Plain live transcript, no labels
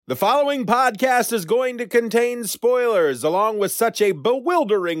The following podcast is going to contain spoilers, along with such a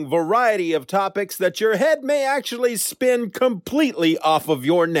bewildering variety of topics that your head may actually spin completely off of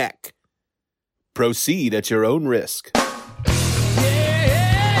your neck. Proceed at your own risk.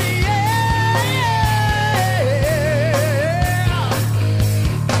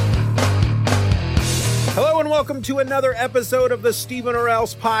 Hello and welcome to another episode of the Stephen or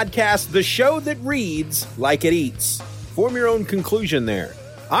Else podcast, the show that reads like it eats. Form your own conclusion there.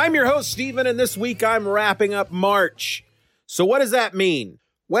 I'm your host, Stephen, and this week I'm wrapping up March. So what does that mean?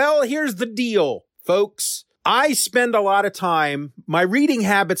 Well, here's the deal, folks. I spend a lot of time, my reading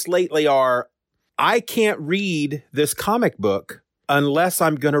habits lately are, I can't read this comic book unless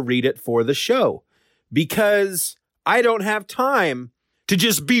I'm going to read it for the show, because I don't have time to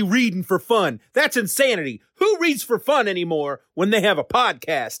just be reading for fun. That's insanity. Who reads for fun anymore when they have a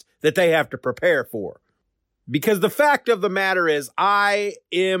podcast that they have to prepare for? Because the fact of the matter is, I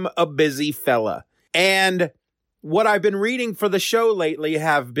am a busy fella. And what I've been reading for the show lately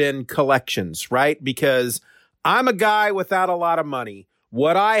have been collections, right? Because I'm a guy without a lot of money.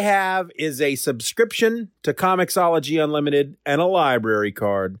 What I have is a subscription to Comixology Unlimited and a library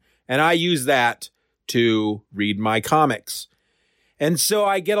card. And I use that to read my comics. And so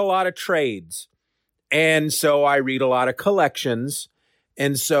I get a lot of trades. And so I read a lot of collections.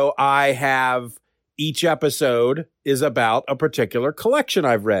 And so I have... each episode is about a particular collection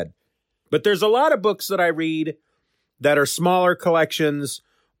I've read. But there's a lot of books that I read that are smaller collections,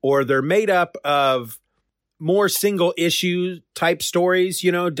 or they're made up of more single issue type stories,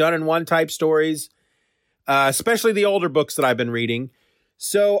 done in one type stories, especially the older books that I've been reading.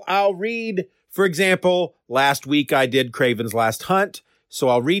 So I'll read, for example, last week I did Kraven's Last Hunt. So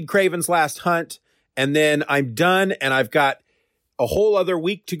I'll read Kraven's Last Hunt, and then I'm done, and I've got a whole other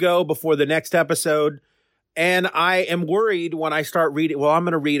week to go before the next episode. And I am worried when I start reading, well, I'm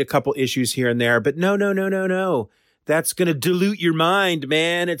going to read a couple issues here and there, but no. That's going to dilute your mind,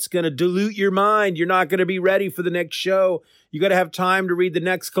 man. It's going to dilute your mind. You're not going to be ready for the next show. You got to have time to read the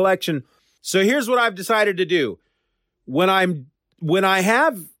next collection. So here's what I've decided to do. When I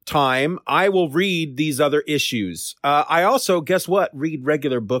have time, I will read these other issues. I also, guess what? Read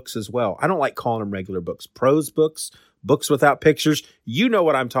regular books as well. I don't like calling them regular books. Prose books, books without pictures. You know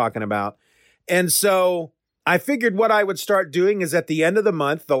what I'm talking about. And so I figured what I would start doing is at the end of the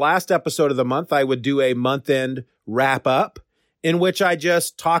month, the last episode of the month, I would do a month-end wrap-up in which I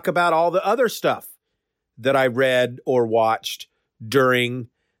just talk about all the other stuff that I read or watched during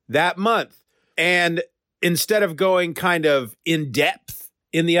that month. And instead of going kind of in-depth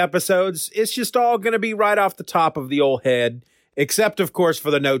in the episodes, it's just all going to be right off the top of the old head, except, of course,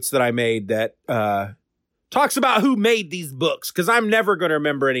 for the notes that I made that talks about who made these books, because I'm never going to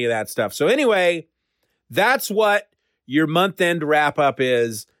remember any of that stuff. So anyway, that's what your month-end wrap-up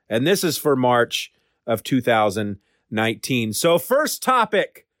is, and this is for March of 2019. So first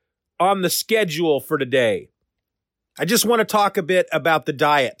topic on the schedule for today. I just want to talk a bit about the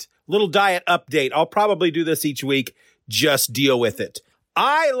diet. Little diet update. I'll probably do this each week. Just deal with it.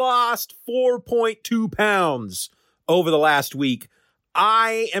 I lost 4.2 pounds over the last week.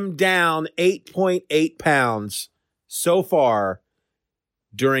 I am down 8.8 pounds so far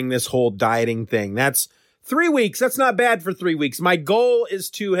during this whole dieting thing. That's 3 weeks. That's not bad for 3 weeks. My goal is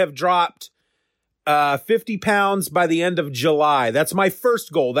to have dropped 50 pounds by the end of July. That's my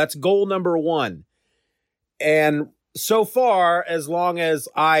first goal. That's goal number 1. And so far, as long as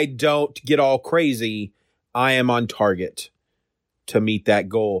I don't get all crazy, I am on target to meet that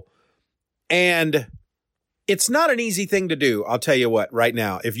goal. And it's not an easy thing to do. I'll tell you what, right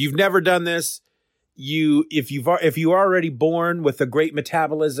now, if you've never done this, if you're already born with a great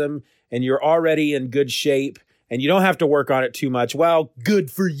metabolism and you're already in good shape and you don't have to work on it too much, well, good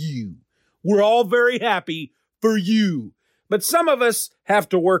for you. We're all very happy for you. But some of us have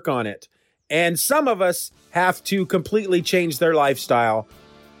to work on it. And some of us have to completely change their lifestyle.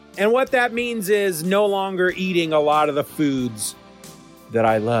 And what that means is no longer eating a lot of the foods that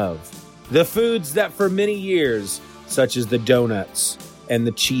I love. The foods that for many years, such as the donuts and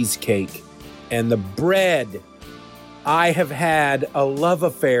the cheesecake and the bread, I have had a love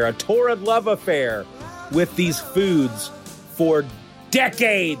affair, a torrid love affair with these foods for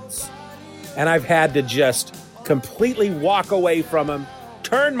decades. And I've had to just completely walk away from them,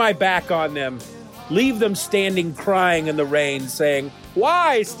 turn my back on them, leave them standing crying in the rain saying,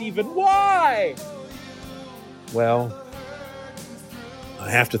 "Why, Stephen, why?" Well, I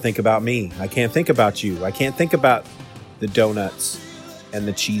have to think about me. I can't think about you. I can't think about the donuts and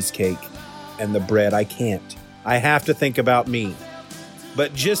the cheesecake and the bread. I can't. I have to think about me.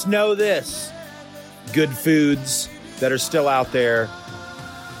 But just know this, good foods that are still out there,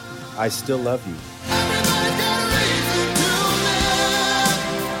 I Still Love You. Everybody's got a reason to live,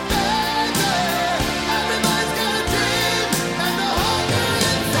 baby. Everybody's got a dream and a hunger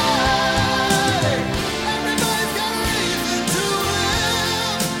inside. Everybody's got a reason to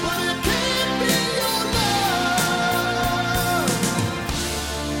live, but it can't be your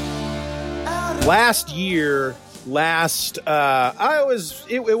love. Last year,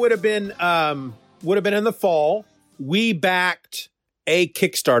 it would have been in the fall. We backed a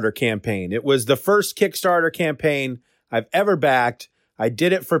Kickstarter campaign. It was the first Kickstarter campaign I've ever backed. I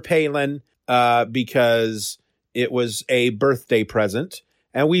did it for Palin because it was a birthday present,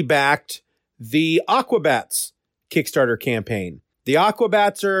 and we backed the Aquabats Kickstarter campaign. The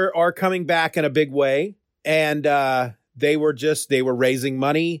Aquabats are coming back in a big way, and they were raising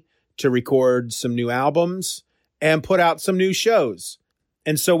money to record some new albums and put out some new shows.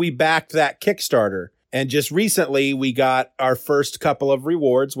 And so we backed that Kickstarter. And just recently, we got our first couple of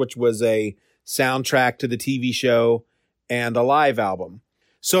rewards, which was a soundtrack to the TV show and a live album.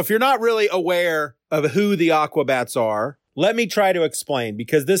 So if you're not really aware of who the Aquabats are, let me try to explain,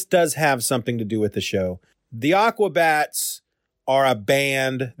 because this does have something to do with the show. The Aquabats are a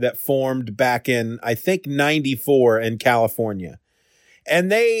band that formed back in, I think, 94 in California. And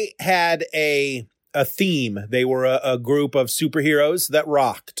they had a theme. They were a group of superheroes that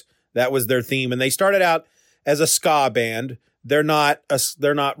rocked. That was their theme. And they started out as a ska band. They're not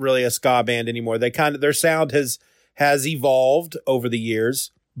really a ska band anymore. Their sound has evolved over the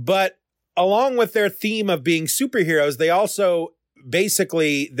years. But along with their theme of being superheroes, they also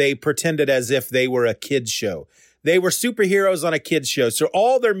they pretended as if they were a kids show. They were superheroes on a kids show. So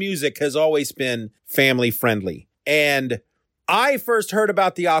all their music has always been family friendly. And I first heard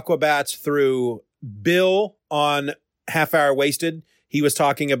about the Aquabats through Bill on Half Hour Wasted. He was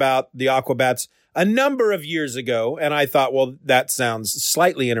talking about the Aquabats a number of years ago, and I thought, well, that sounds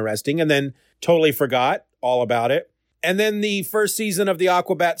slightly interesting, and then totally forgot all about it. And then the first season of the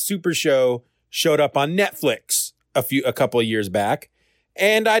Aquabats Super Show showed up on Netflix a couple of years back,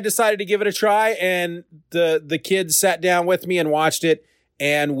 and I decided to give it a try, and the kids sat down with me and watched it,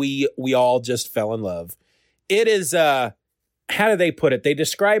 and we all just fell in love. It is, how do they put it? They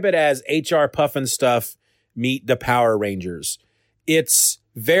describe it as HR Pufnstuf meet the Power Rangers. It's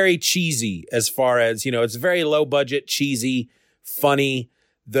very cheesy as far as, it's very low budget, cheesy, funny.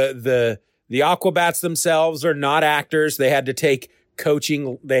 The Aquabats themselves are not actors. They had to take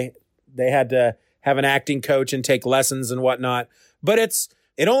coaching. They had to have an acting coach and take lessons and whatnot. But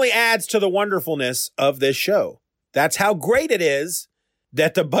it only adds to the wonderfulness of this show. That's how great it is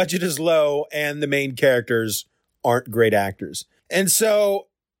that the budget is low and the main characters aren't great actors. And so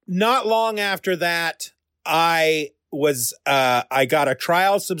not long after that, I got a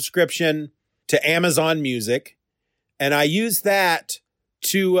trial subscription to Amazon Music, and I used that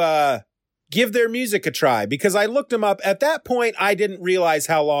to give their music a try, because I looked them up. At that point, I didn't realize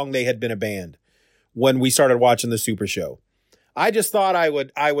how long they had been a band when we started watching the Super Show. I just thought I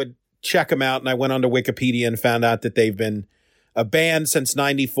would check them out, and I went onto Wikipedia and found out that they've been a band since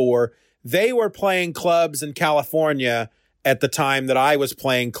 94. They were playing clubs in California at the time that I was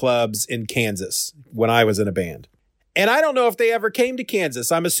playing clubs in Kansas when I was in a band. And I don't know if they ever came to Kansas.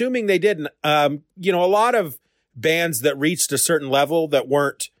 I'm assuming they didn't. A lot of bands that reached a certain level that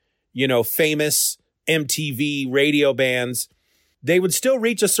weren't, famous MTV radio bands, they would still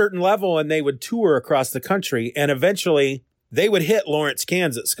reach a certain level and they would tour across the country. And eventually they would hit Lawrence,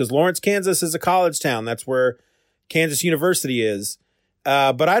 Kansas, because Lawrence, Kansas is a college town. That's where Kansas University is.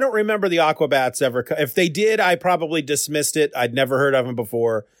 But I don't remember the Aquabats ever. If they did, I probably dismissed it. I'd never heard of them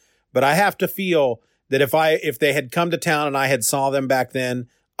before. But I have to feel that if they had come to town and I had saw them back then,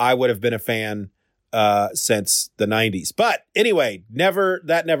 I would have been a fan since the 90s. But anyway,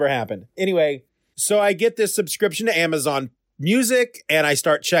 that never happened. Anyway, so I get this subscription to Amazon Music and I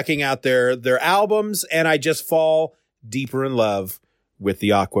start checking out their albums, and I just fall deeper in love with the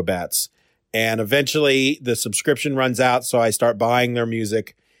Aquabats. And eventually the subscription runs out, so I start buying their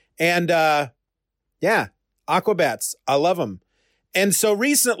music. And Aquabats, I love them. And so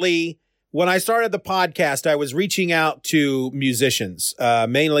recently, when I started the podcast, I was reaching out to musicians,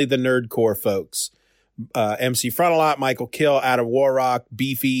 mainly the nerdcore folks. MC Frontalot, Michael Kill, Adam Warrock,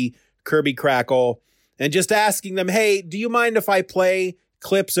 Beefy, Kirby Crackle, and just asking them, hey, do you mind if I play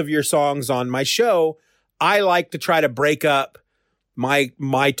clips of your songs on my show? I like to try to break up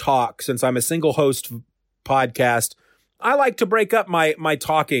my talk, since I'm a single host podcast. I like to break up my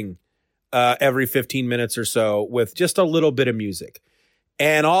talking every 15 minutes or so with just a little bit of music.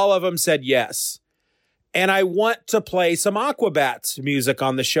 And all of them said yes. And I want to play some Aquabats music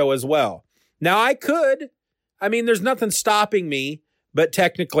on the show as well. Now there's nothing stopping me, but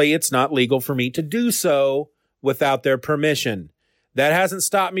technically it's not legal for me to do so without their permission. That hasn't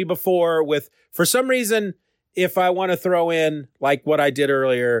stopped me before for some reason, if I want to throw in, like what I did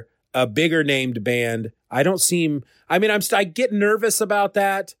earlier, a bigger named band, I get nervous about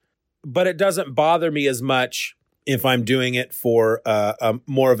that, but it doesn't bother me as much if I'm doing it for a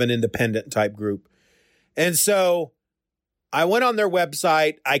more of an independent type group. And so I went on their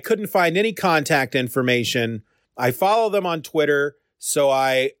website. I couldn't find any contact information. I follow them on Twitter. So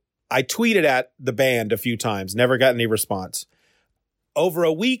I tweeted at the band a few times, never got any response. Over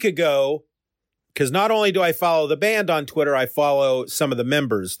a week ago, because not only do I follow the band on Twitter, I follow some of the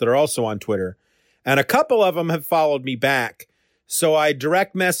members that are also on Twitter. And a couple of them have followed me back. So I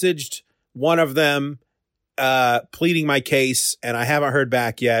direct messaged one of them, pleading my case, and I haven't heard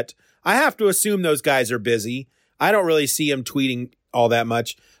back yet. I have to assume those guys are busy. I don't really see them tweeting all that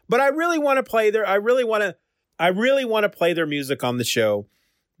much, but I really want to play I really want to play their music on the show,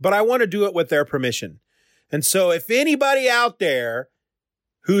 but I want to do it with their permission. And so if anybody out there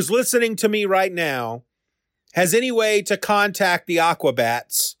who's listening to me right now has any way to contact the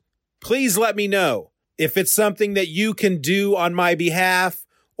Aquabats, please let me know. If it's something that you can do on my behalf,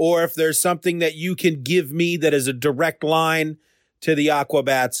 or if there's something that you can give me that is a direct line to the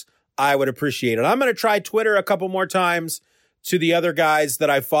Aquabats, I would appreciate it. I'm going to try Twitter a couple more times to the other guys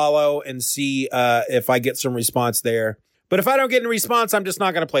that I follow and see if I get some response there. But if I don't get any response, I'm just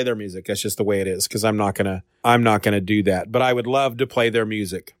not going to play their music. That's just the way it is, because I'm not going to do that. But I would love to play their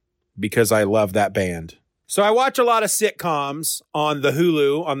music because I love that band. So I watch a lot of sitcoms on the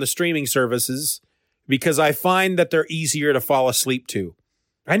Hulu, on the streaming services, because I find that they're easier to fall asleep to.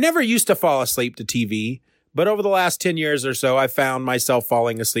 I never used to fall asleep to TV, but over the last 10 years or so, I found myself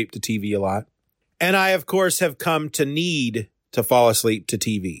falling asleep to TV a lot. And I, of course, have come to need to fall asleep to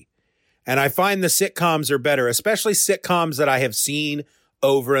TV. And I find the sitcoms are better, especially sitcoms that I have seen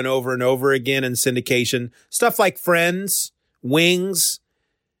over and over and over again in syndication. Stuff like Friends, Wings.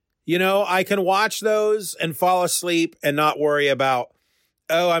 You know, I can watch those and fall asleep and not worry about,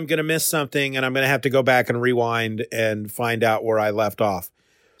 oh, I'm going to miss something and I'm going to have to go back and rewind and find out where I left off.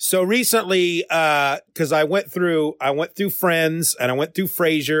 So recently, because I went through Friends, and I went through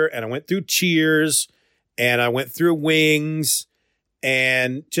Frasier, and I went through Cheers, and I went through Wings,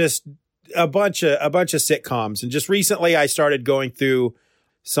 and just a bunch of sitcoms. And just recently, I started going through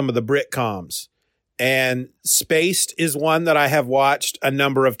some of the Britcoms. And Spaced is one that I have watched a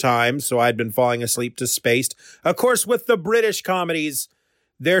number of times, so I'd been falling asleep to Spaced. Of course, with the British comedies,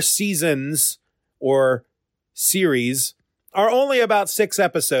 their seasons or series are only about 6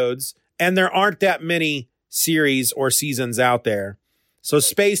 episodes, and there aren't that many series or seasons out there. So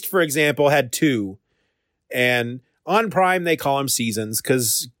Spaced, for example, had 2. And on Prime, they call them seasons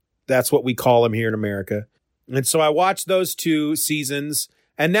because that's what we call them here in America. And so I watched those 2 seasons,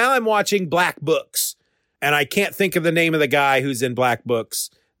 and now I'm watching Black Books. And I can't think of the name of the guy who's in Black Books,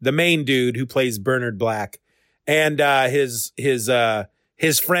 the main dude who plays Bernard Black, and his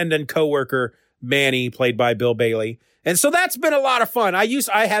friend and coworker, Manny, played by Bill Bailey. And so that's been a lot of fun.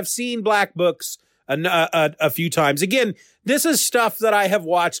 I have seen Black Books a few times. Again, this is stuff that I have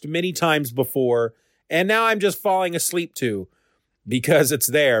watched many times before, and now I'm just falling asleep to because it's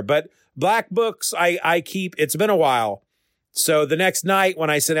there. But Black Books, it's been a while. So the next night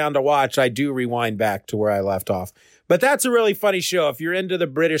when I sit down to watch, I do rewind back to where I left off. But that's a really funny show. If you're into the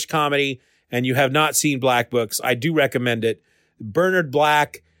British comedy and you have not seen Black Books, I do recommend it. Bernard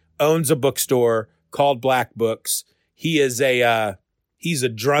Black owns a bookstore called Black Books. He's a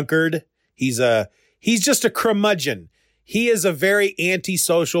drunkard. He's just a curmudgeon. He is a very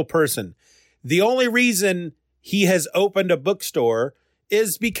antisocial person. The only reason he has opened a bookstore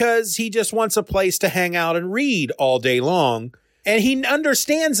is because he just wants a place to hang out and read all day long. And he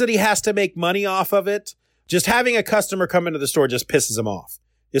understands that he has to make money off of it. Just having a customer come into the store just pisses him off.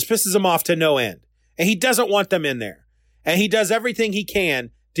 Just pisses him off to no end. And he doesn't want them in there. And he does everything he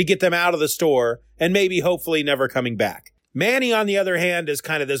can to get them out of the store and maybe hopefully never coming back. Manny, on the other hand, is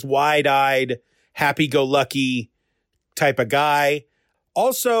kind of this wide-eyed, happy-go-lucky type of guy.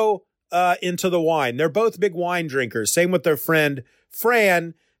 Also into the wine. They're both big wine drinkers. Same with their friend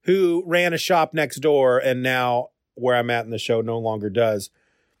Fran, who ran a shop next door and now where I'm at in the show no longer does.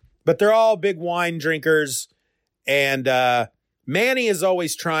 But they're all big wine drinkers. And Manny is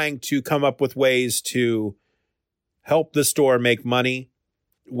always trying to come up with ways to help the store make money,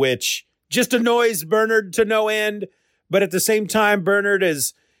 which just annoys Bernard to no end. But at the same time, Bernard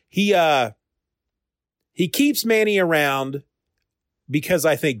he keeps Manny around because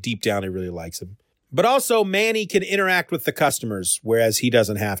I think deep down he really likes him. But also Manny can interact with the customers, whereas he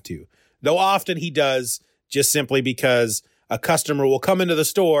doesn't have to. Though often he does, just simply because a customer will come into the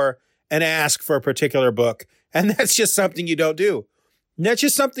store and ask for a particular book. And that's just something you don't do. And that's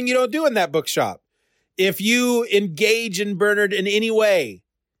just something you don't do in that bookshop. If you engage in Bernard in any way,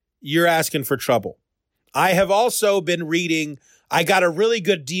 you're asking for trouble. I have also been reading, I got a really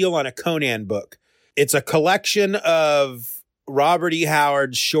good deal on a Conan book. It's a collection of Robert E.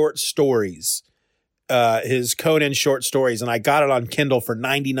 Howard's short stories, his Conan short stories, and I got it on Kindle for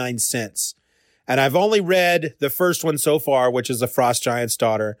 99 cents. And I've only read the first one so far, which is The Frost Giant's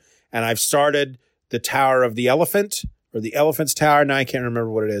Daughter, and I've started The Tower of the Elephant, or The Elephant's Tower. Now I can't remember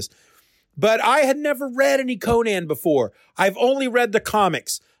what it is. But I had never read any Conan before. I've only read the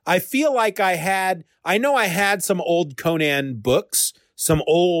comics. I feel like I know I had some old Conan books, some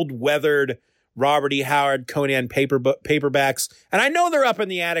old weathered Robert E. Howard Conan paperbacks, and I know they're up in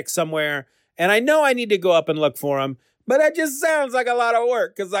the attic somewhere, and I know I need to go up and look for them, but that just sounds like a lot of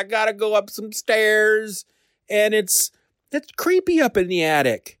work because I got to go up some stairs, and it's creepy up in the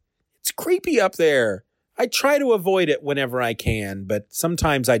attic. It's creepy up there. I try to avoid it whenever I can, but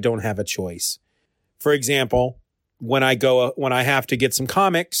sometimes I don't have a choice. For example, when I have to get some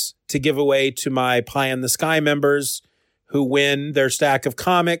comics to give away to my Pie in the Sky members who win their stack of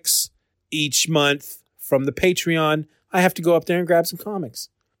comics each month from the Patreon, I have to go up there and grab some comics.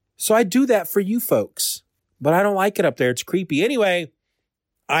 So I do that for you folks, but I don't like it up there. It's creepy. Anyway,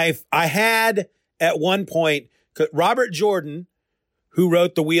 I had at one point Robert Jordan, who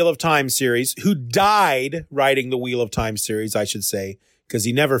wrote the Wheel of Time series, who died writing the Wheel of Time series, I should say, because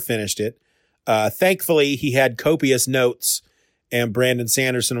he never finished it. Thankfully, he had copious notes, and Brandon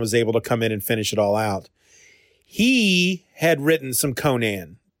Sanderson was able to come in and finish it all out. He had written some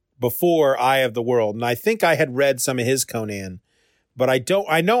Conan before Eye of the World, and I think I had read some of his Conan, but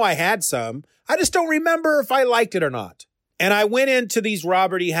I know I had some. I just don't remember if I liked it or not. And I went into these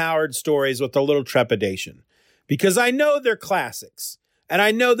Robert E. Howard stories with a little trepidation because I know they're classics and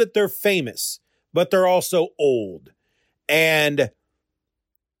I know that they're famous, but they're also old. And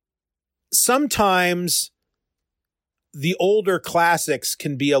sometimes the older classics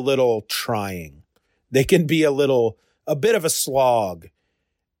can be a little trying. They can be a bit of a slog.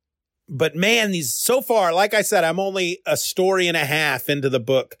 But man, these so far, like I said, I'm only a story and a half into the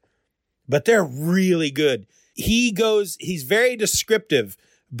book, but they're really good. He's very descriptive,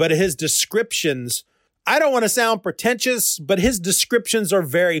 but his descriptions, I don't want to sound pretentious, but his descriptions are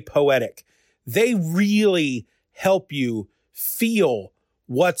very poetic. They really help you feel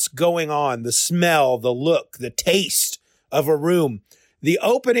what's going on, the smell, the look, the taste of a room. The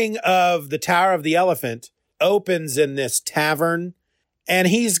opening of The Tower of the Elephant opens in this tavern, and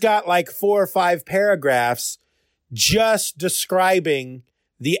he's got like 4 or 5 paragraphs just describing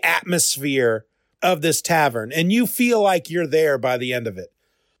the atmosphere of this tavern. And you feel like you're there by the end of it.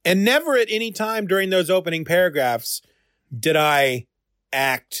 And never at any time during those opening paragraphs did I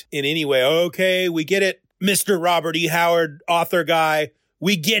act in any way. Okay, we get it, Mr. Robert E. Howard, author guy.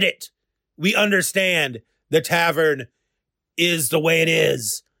 We get it. We understand the tavern is the way it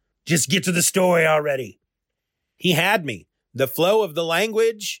is. Just get to the story already. He had me. The flow of the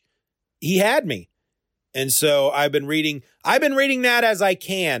language, he had me. And so I've been reading that as I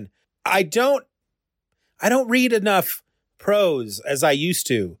can. I don't read enough prose as I used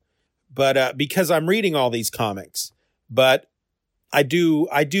to, but because I'm reading all these comics. But I do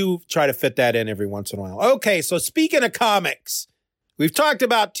try to fit that in every once in a while. Okay, so speaking of comics, we've talked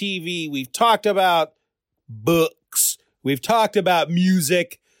about TV, we've talked about books, we've talked about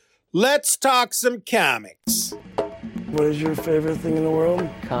music. Let's talk some comics. What is your favorite thing in the world?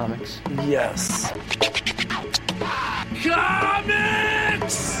 Comics. Yes.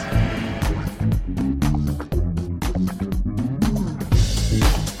 Comics!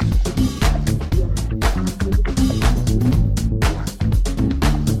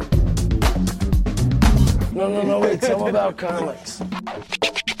 No, wait, tell me about comics.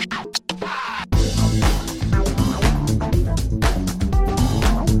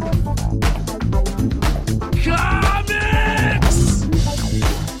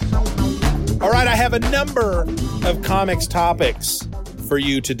 All right, I have a number of comics topics for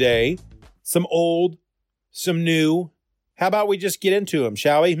you today. Some old, some new. How about we just get into them,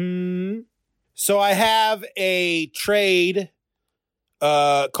 shall we? So I have a trade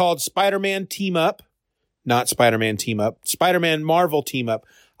called Spider-Man Team Up. Not Spider-Man Team Up. Spider-Man Marvel Team Up.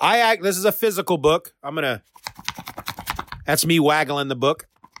 This is a physical book. That's me waggling the book.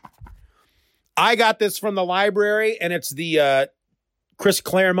 I got this from the library, and it's the Chris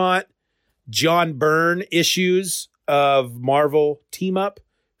Claremont, John Byrne issues of Marvel Team Up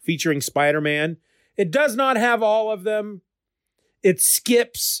featuring Spider-Man. It does not have all of them. It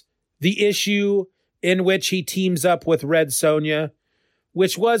skips the issue in which he teams up with Red Sonja,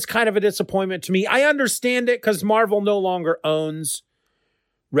 which was kind of a disappointment to me. I understand it because Marvel no longer owns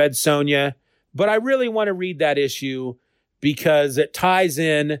Red Sonja, but I really want to read that issue because it ties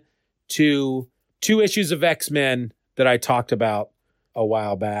in to 2 issues of X-Men that I talked about a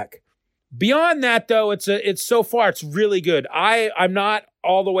while back. Beyond that, though, it's so far, it's really good. I'm not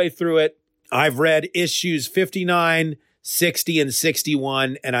all the way through it. I've read issues 59, 60, and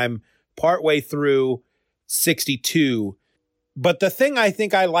 61, and I'm partway through 62. But the thing I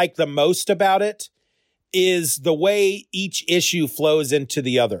think I like the most about it is the way each issue flows into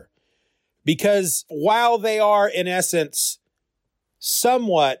the other. Because while they are, in essence,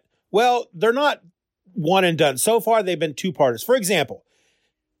 somewhat, well, they're not one and done. So far, they've been 2-parters. For example,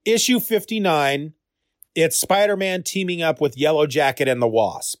 issue 59, it's Spider-Man teaming up with Yellow Jacket and the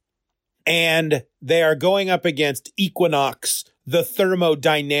Wasp. And they are going up against Equinox, the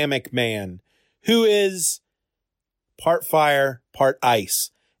thermodynamic man, who is part fire, part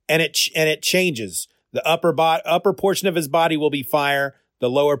ice. And it changes. The upper portion of his body will be fire. The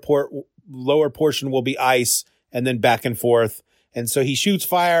lower portion will be ice, and then back and forth. And so he shoots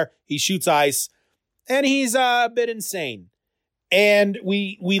fire, he shoots ice, and he's a bit insane. And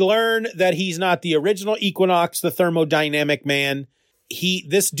we learn that he's not the original Equinox, the thermodynamic man.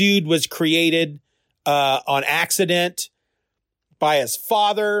 This dude was created on accident by his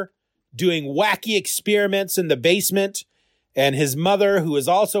father doing wacky experiments in the basement, and his mother, who is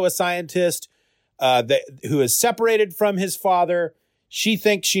also a scientist, who is separated from his father. She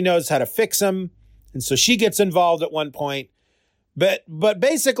thinks she knows how to fix him, and so she gets involved at one point. But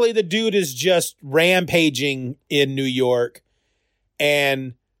basically, the dude is just rampaging in New York,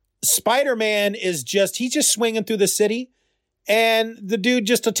 and Spider-Man he's just swinging through the city, and the dude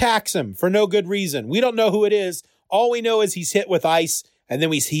just attacks him for no good reason. We don't know who it is. All we know is he's hit with ice, and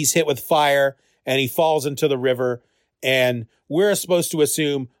then he's hit with fire, and he falls into the river, and we're supposed to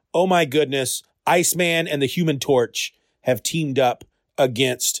assume, oh my goodness, Iceman and the Human Torch have teamed up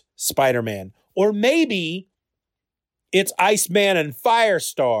against Spider-Man. Or maybe it's Iceman and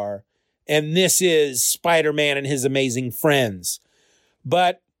Firestar, and this is Spider-Man and his amazing friends.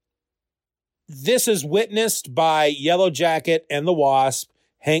 But this is witnessed by Yellow Jacket and the Wasp,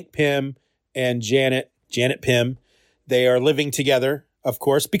 Hank Pym and Janet Pym. They are living together, of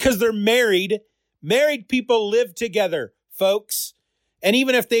course, because they're married. Married people live together, folks. And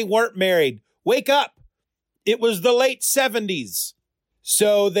even if they weren't married, wake up. It was the late 70s.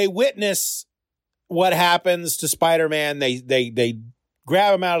 So they witness what happens to Spider-Man. They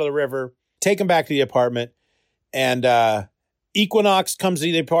grab him out of the river, take him back to the apartment, and Equinox comes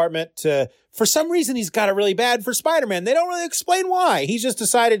to the apartment. For some reason, he's got it really bad for Spider-Man. They don't really explain why. He's just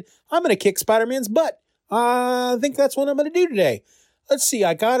decided, I'm going to kick Spider-Man's butt. I think that's what I'm going to do today. Let's see.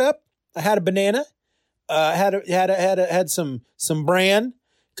 I got up. I had a banana. Had some bran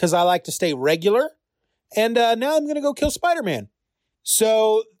because I like to stay regular. And now I'm going to go kill Spider-Man.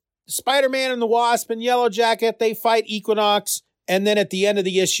 So Spider-Man and the Wasp and Yellow Jacket, they fight Equinox. And then at the end of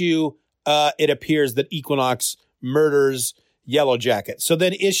the issue, it appears that Equinox murders Yellow Jacket. So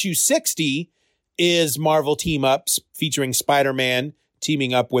then issue 60 is Marvel team-ups featuring Spider-Man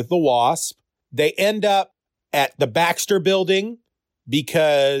teaming up with the Wasp. They end up at the Baxter Building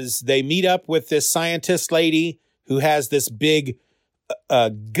because they meet up with this scientist lady who has this big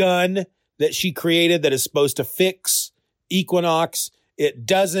gun that she created that is supposed to fix Equinox. It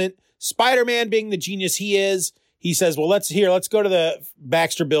doesn't. Spider-Man, being the genius he is, he says, well, let's go to the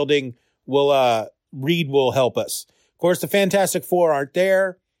Baxter Building. Reed will help us. Of course, the Fantastic Four aren't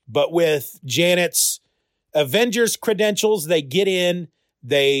there, but with Janet's Avengers credentials, they get in.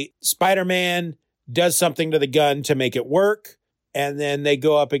 Spider-Man does something to the gun to make it work. And then they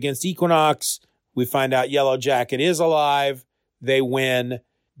go up against Equinox. We find out Yellow Jacket is alive. They win.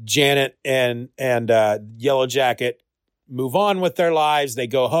 Janet and Yellow Jacket move on with their lives. They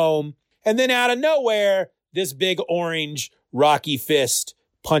go home. And then out of nowhere, this big orange Rocky Fist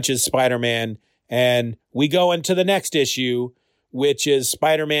punches Spider-Man. And we go into the next issue, which is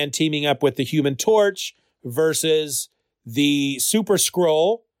Spider-Man teaming up with the Human Torch versus the Super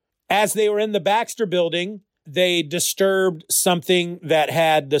Skrull. As they were in the Baxter Building, they disturbed something that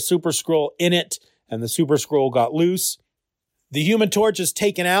had the Super Skrull in it, and the Super Skrull got loose. The Human Torch is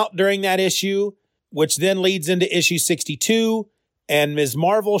taken out during that issue, which then leads into issue 62, and Ms.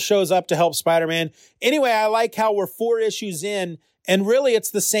 Marvel shows up to help Spider-Man. Anyway, I like how we're 4 issues in, and really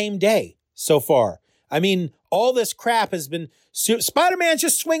it's the same day so far. I mean, all this crap has been... Spider-Man's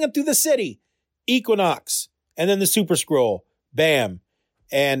just swinging through the city. Equinox, and then the Super Skrull. Bam.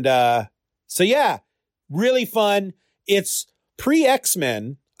 And so, yeah, really fun. It's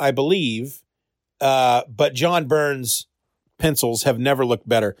pre-X-Men, I believe. But John Burns' pencils have never looked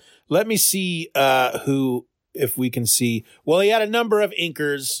better. Let me see if we can see. Well, he had a number of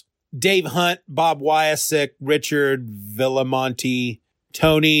inkers: Dave Hunt, Bob Wyasek, Richard Villamonte,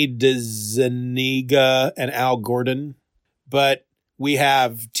 Tony DeZuniga, and Al Gordon. But we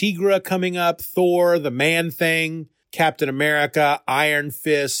have Tigra coming up, Thor, The Man-Thing, Captain America, Iron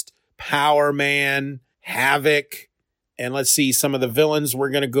Fist, Power Man, Havoc. And let's see, some of the villains we're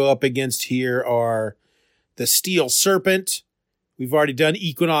going to go up against here are the Steel Serpent. We've already done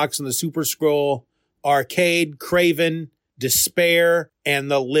Equinox and the Super Skrull, Arcade, Craven, Despair,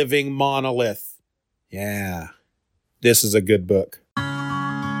 and the Living Monolith. Yeah, this is a good book.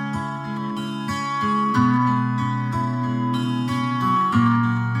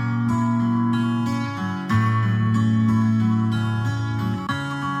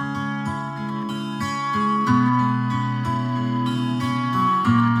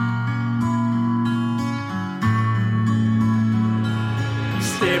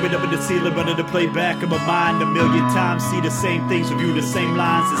 Staring up at the ceiling, running to play back in my mind a million times. See the same things, review the same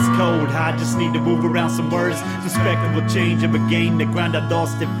lines. It's cold. I just need to move around some words. Perspective will change and regain the ground I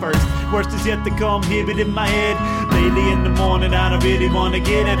lost at first. Worst is yet to come, hear it in my head. Lately in the morning, I don't really want to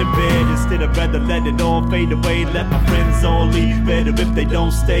get out of bed. Instead, I'd rather let it all fade away. Let my friends all leave. Better if they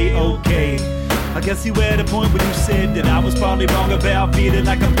don't stay okay. I guess you were at a point when you said that I was probably wrong about feeling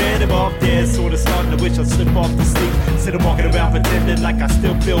like I'm better off dead. Sorta starting to wish I'd slip off to sleep. Instead of walking around pretending like I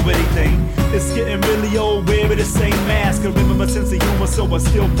still feel anything. It's getting really old wearing the same mask. I remember my sense of humor, so I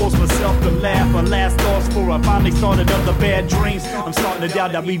still force myself to laugh. My last thoughts before I finally started up the bad dreams. I'm starting to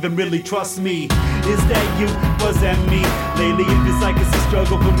doubt that you even really trust me. Is that you? Was that me? Lately it feels like it's a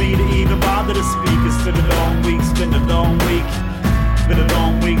struggle for me to even bother to speak. It's been a long week, it's been a long week. It's been a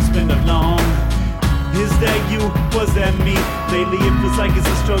long week, it's been a long. Is that you? Was that me? Lately it feels like it's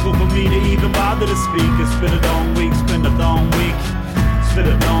a struggle for me to even bother to speak. It's been a long week, it's been a long week. It's been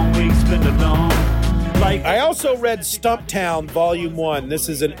a long week, it's been a long. I also read Stumptown Volume 1. This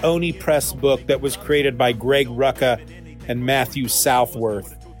is an Oni Press book that was created by Greg Rucka and Matthew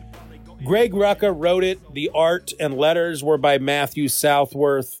Southworth. Greg Rucka wrote it. The art and letters were by Matthew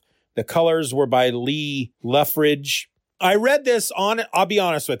Southworth. The colors were by Lee Luffridge. I read this on, I'll be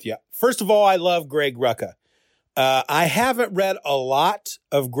honest with you. First of all, I love Greg Rucka. I haven't read a lot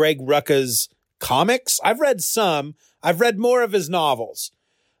of Greg Rucka's comics. I've read some. I've read more of his novels.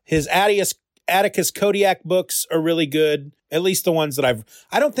 His Atticus Kodiak books are really good. At least the ones that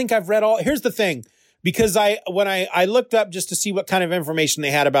I don't think I've read all. Here's the thing. Because when I looked up just to see what kind of information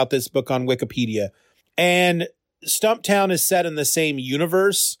they had about this book on Wikipedia, and Stumptown is set in the same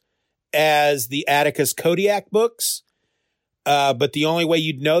universe as the Atticus Kodiak books. But the only way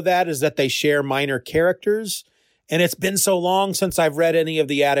you'd know that is that they share minor characters. And it's been so long since I've read any of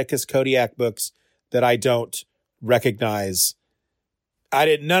the Atticus Kodiak books that I don't recognize.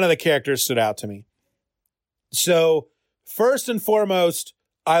 None of the characters stood out to me. So first and foremost,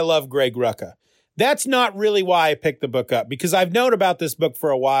 I love Greg Rucka. That's not really why I picked the book up, because I've known about this book for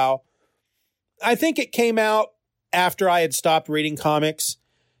a while. I think it came out after I had stopped reading comics.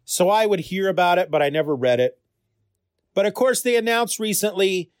 So I would hear about it, but I never read it. But of course, they announced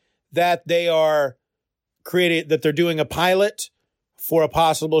recently that they're doing a pilot for a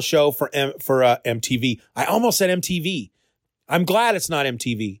possible show for MTV. I almost said MTV. I'm glad it's not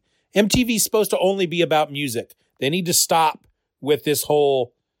MTV. MTV is supposed to only be about music. They need to stop with this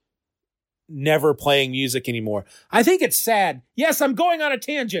whole never playing music anymore. I think it's sad. Yes, I'm going on a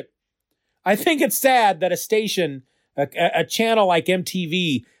tangent. I think it's sad that a station, a channel like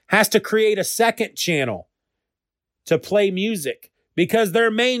MTV, has to create a second channel to play music because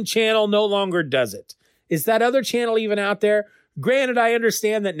their main channel no longer does it. Is that other channel even out there? Granted, I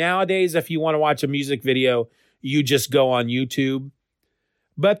understand that nowadays, if you want to watch a music video, you just go on YouTube.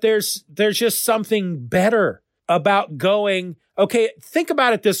 But there's just something better about going. Okay, think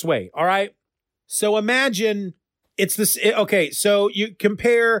about it this way. All right. So imagine it's this. Okay. So you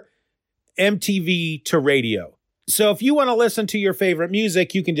compare MTV to radio. So if you want to listen to your favorite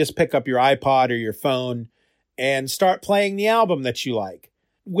music, you can just pick up your iPod or your phone and start playing the album that you like.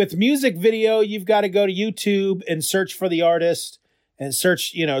 With music video, you've got to go to YouTube and search for the artist and search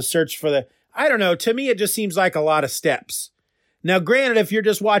for the, I don't know. To me, it just seems like a lot of steps. Now, granted, if you're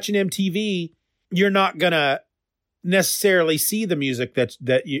just watching MTV, you're not going to necessarily see the music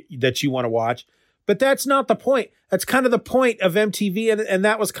that you want to watch, but that's not the point. That's kind of the point of MTV. And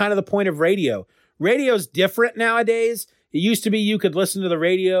that was kind of the point of radio. Radio's different nowadays. It used to be you could listen to the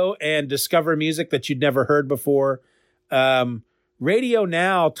radio and discover music that you'd never heard before. Radio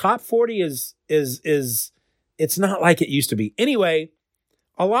now, top 40 is it's not like it used to be. Anyway,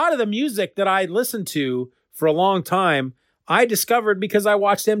 A lot of the music that I listened to for a long time, I discovered because I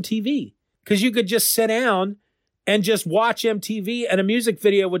watched MTV. Because you could just sit down and just watch MTV and a music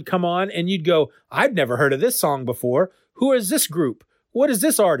video would come on and you'd go, I've never heard of this song before. Who is this group? What is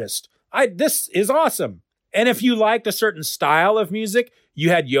this artist? This is awesome. And if you liked a certain style of music,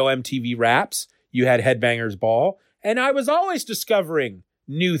 you had Yo MTV Raps, you had Headbangers Ball, and I was always discovering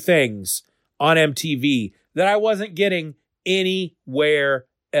new things on MTV that I wasn't getting anywhere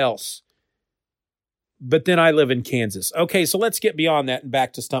else. But then I live in Kansas. Okay, so let's get beyond that and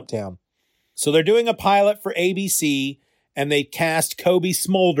back to Stumptown. So they're doing a pilot for ABC, and they cast Kobe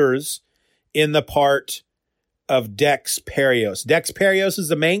Smulders in the part of Dex Perios. Dex Perios is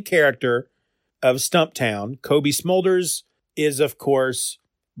the main character of Stumptown. Kobe Smulders is, of course,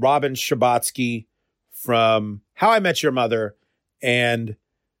 Robin Scherbatsky from How I Met Your Mother and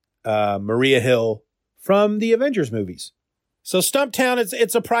Maria Hill from the Avengers movies. So Stumptown,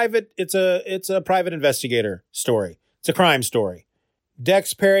 it's a private investigator story. It's a crime story.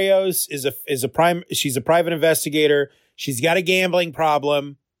 Dex Perios she's a private investigator. She's got a gambling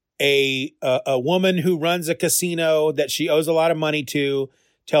problem. A woman who runs a casino that she owes a lot of money to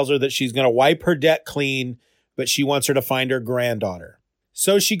tells her that she's going to wipe her debt clean, but she wants her to find her granddaughter.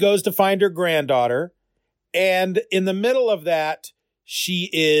 So she goes to find her granddaughter. And in the middle of that, she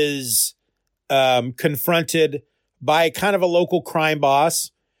is confronted by kind of a local crime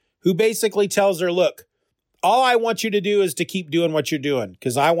boss who basically tells her, look, all I want you to do is to keep doing what you're doing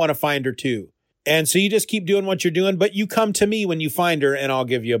because I want to find her too. And so you just keep doing what you're doing, but you come to me when you find her and I'll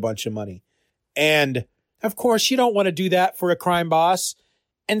give you a bunch of money. And of course, you don't want to do that for a crime boss.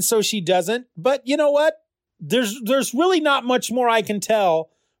 And so she doesn't. But you know what? There's really not much more I can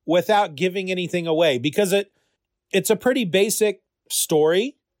tell without giving anything away because it's a pretty basic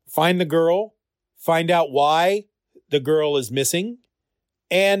story. Find the girl, find out why the girl is missing,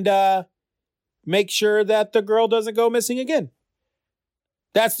 and make sure that the girl doesn't go missing again.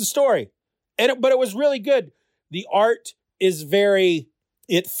 That's the story. But it was really good. The art is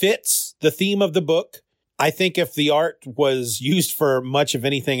it fits the theme of the book. I think if the art was used for much of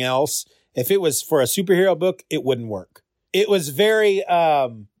anything else, if it was for a superhero book, it wouldn't work. It was very, I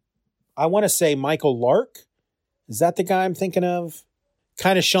want to say Michael Lark. Is that the guy I'm thinking of?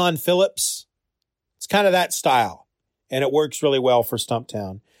 Kind of Sean Phillips. It's kind of that style. And it works really well for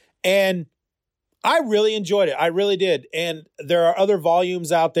Stumptown. And I really enjoyed it. I really did. And there are other volumes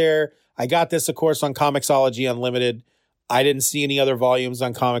out there. I got this, of course, on Comixology Unlimited. I didn't see any other volumes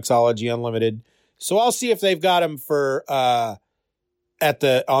on Comixology Unlimited. So I'll see if they've got them for on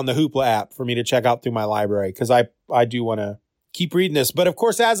the Hoopla app for me to check out through my library because I do want to keep reading this. But of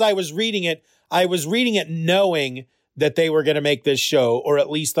course, as I was reading it knowing that they were going to make this show, or at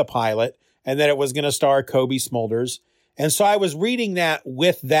least the pilot, and that it was going to star Kobe Smulders. And so I was reading that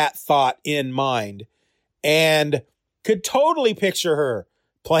with that thought in mind and could totally picture her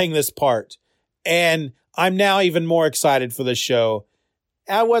playing this part. And I'm now even more excited for the show.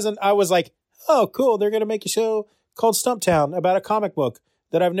 I was like, oh, cool. They're going to make a show called Stumptown about a comic book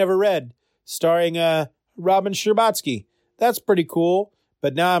that I've never read starring Robin Scherbatsky. That's pretty cool.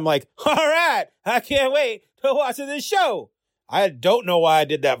 But now I'm like, all right, I can't wait to watch this show. I don't know why I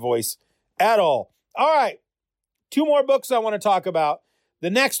did that voice at all. All right. 2 more books I want to talk about. The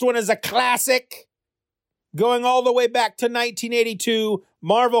next one is a classic going all the way back to 1982,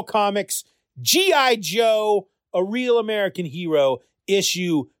 Marvel Comics, G.I. Joe, A Real American Hero,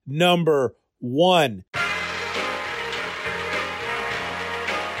 issue number 1.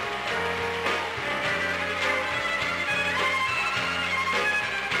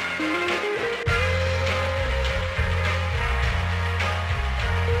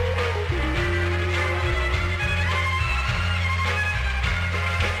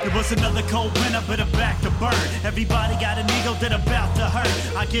 It was another cold winter, but a back to burn. Everybody got an ego that about to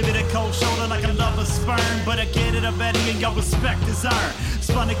hurt. I give it a cold shoulder like a lover's sperm, but I get it already and your respect is earned.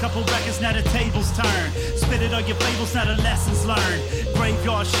 Spun a couple records, now the tables turn. Spit it on your fables, now the lessons learned.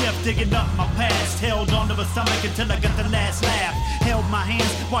 Graveyard shift, digging up my past. Held onto my stomach until I got the last laugh. Held my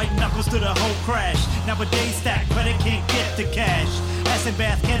hands, white knuckles to the whole crash. Nowadays stack credit, can't get the cash. Acid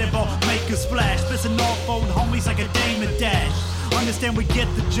bath, cannonball, make a splash. Pissing off old homies like a Damon Dash. Understand we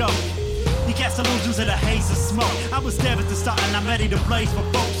get the joke. You cast illusions in a haze of smoke. I was there at the start and I'm ready to blaze for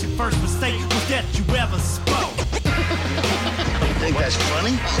folks. Your first mistake was that you ever spoke. You think that's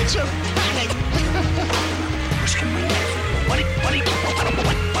funny? It's a panic.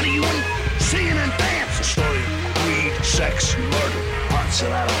 What are you in? Singing and dance. A story of greed, sex, murder. Parts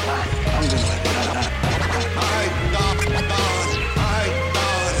that I don't like. I'm just like that.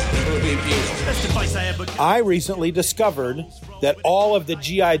 That's the advice I ever I recently discovered that all of the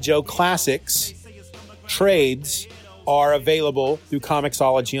G.I. Joe classics trades are available through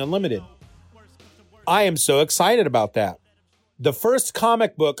Comixology Unlimited. I am so excited about that. The first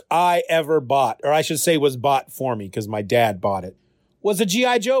comic book I ever bought, or I should say was bought for me because my dad bought it, was a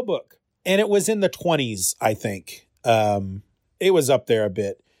G.I. Joe book. And it was in the 20s, I think. It was up there a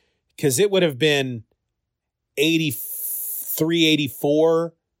bit because it would have been 83,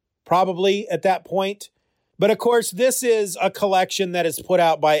 84 probably at that point. But of course, this is a collection that is put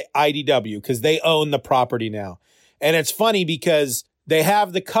out by IDW because they own the property now. And it's funny because they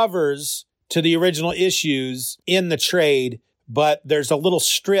have the covers to the original issues in the trade, but there's a little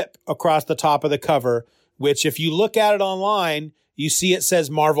strip across the top of the cover, which if you look at it online, you see it says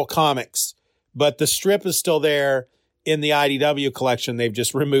Marvel Comics, but the strip is still there in the IDW collection. They've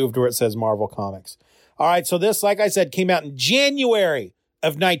just removed where it says Marvel Comics. All right, so this, like I said, came out in January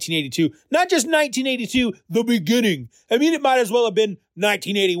of 1982. Not just 1982, the beginning. I mean, it might as well have been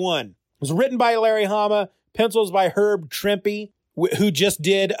 1981. It was written by Larry Hama, pencils by Herb Trimpe, who just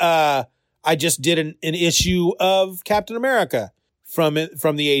did, I just did an issue of Captain America from the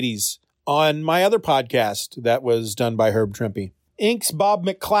 80s on my other podcast that was done by Herb Trimpe. Inks Bob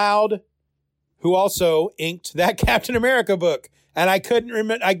McLeod, who also inked that Captain America book. And I couldn't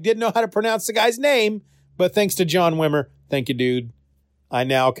remember, I didn't know how to pronounce the guy's name, but thanks to John Wimmer, thank you, dude, I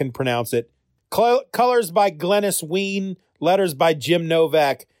now can pronounce it. Colors by Glennis Ween, letters by Jim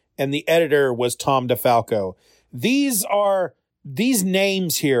Novak, and the editor was Tom DeFalco. These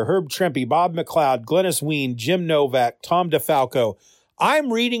names here, Herb Trimpe, Bob McLeod, Glennis Ween, Jim Novak, Tom DeFalco.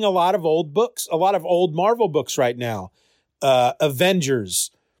 I'm reading a lot of old books, a lot of old Marvel books right now. Avengers,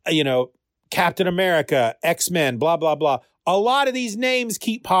 Captain America, X-Men, blah, blah, blah. A lot of these names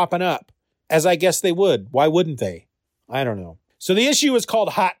keep popping up, as I guess they would. Why wouldn't they? I don't know. So the issue is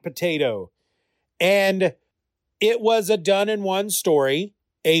called Hot Potato, and it was a done-in-one story.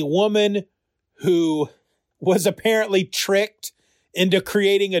 A woman who was apparently tricked into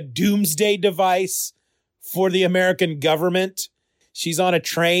creating a doomsday device for the American government. She's on a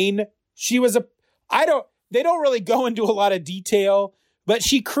train. They don't really go into a lot of detail, but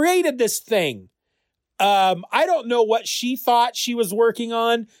she created this thing. I don't know what she thought she was working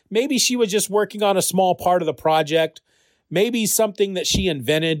on. Maybe she was just working on a small part of the project. Maybe something that she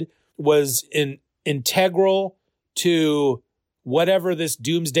invented was integral to whatever this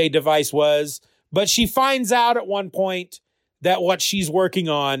doomsday device was. But she finds out at one point that what she's working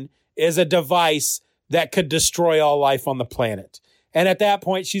on is a device that could destroy all life on the planet. And at that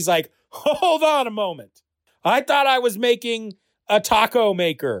point, she's like, hold on a moment. I thought I was making a taco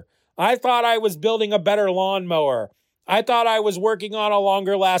maker. I thought I was building a better lawnmower. I thought I was working on a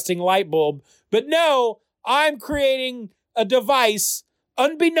longer lasting light bulb. But no, I'm creating a device.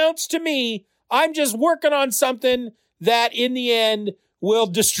 Unbeknownst to me, I'm just working on something that in the end will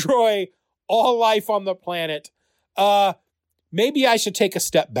destroy all life on the planet. Maybe I should take a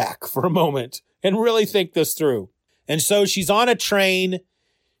step back for a moment and really think this through. And so she's on a train.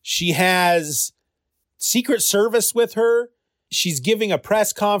 She has Secret Service with her. She's giving a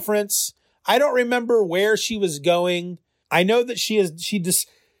press conference. I don't remember where she was going. I know that she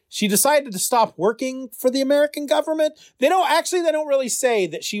decided to stop working for the American government. They don't really say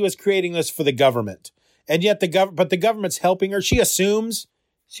that she was creating this for the government. And yet the government's helping her. She assumes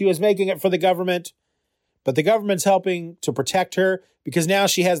she was making it for the government, but the government's helping to protect her because now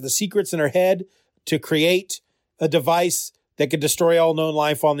she has the secrets in her head to create a device that could destroy all known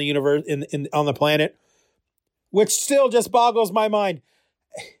life on the universe, on the planet, which still just boggles my mind.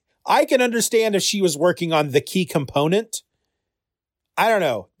 I can understand if she was working on the key component. I don't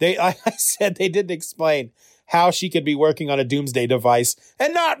know. I said they didn't explain how she could be working on a doomsday device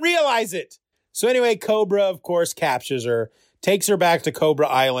and not realize it. So anyway, Cobra, of course, captures her, takes her back to Cobra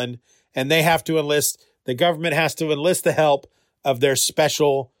Island, and the government has to enlist the help of their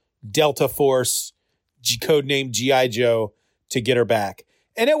special Delta Force, codenamed G.I. Joe, to get her back.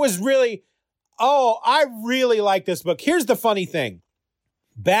 And it was really, I really like this book. Here's the funny thing.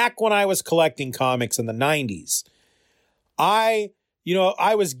 Back when I was collecting comics in the 90s, I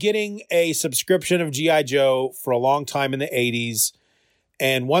was getting a subscription of G.I. Joe for a long time in the 80s.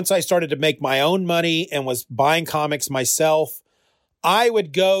 And once I started to make my own money and was buying comics myself, I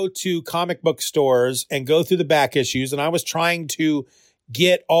would go to comic book stores and go through the back issues. And I was trying to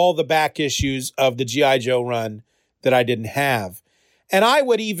get all the back issues of the G.I. Joe run that I didn't have. And I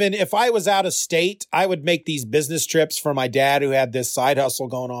would even, if I was out of state, I would make these business trips for my dad who had this side hustle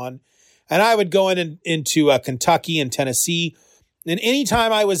going on. And I would go into Kentucky and Tennessee. And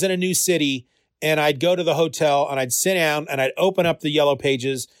anytime I was in a new city and I'd go to the hotel and I'd sit down and I'd open up the Yellow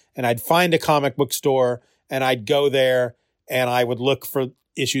Pages and I'd find a comic book store and I'd go there and I would look for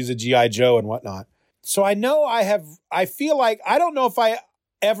issues of G.I. Joe and whatnot. So I know I feel like, I don't know if I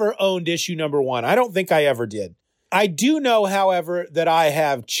ever owned issue number 1. I don't think I ever did. I do know, however, that I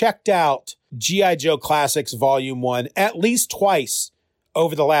have checked out G.I. Joe Classics Volume 1 at least twice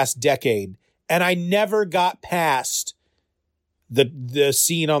over the last decade, and I never got past the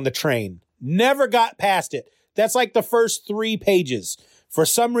scene on the train. Never got past it. That's like the first 3 pages. For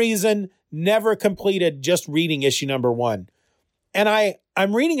some reason, never completed just reading issue number 1. And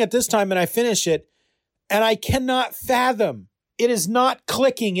I'm reading it this time and I finish it, and I cannot fathom. It is not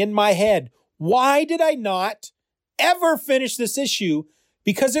clicking in my head. Why did I not ever finish this issue?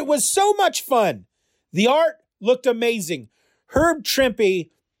 Because it was so much fun. The art looked amazing. Herb Trimpe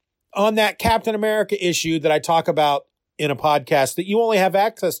on that Captain America issue that I talk about in a podcast that you only have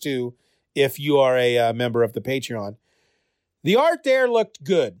access to if you are a member of the Patreon. The art there looked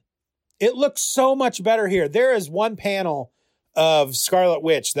good. It looks so much better here. There is one panel of Scarlet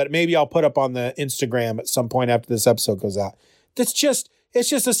Witch that maybe I'll put up on the Instagram at some point after this episode goes out. It's just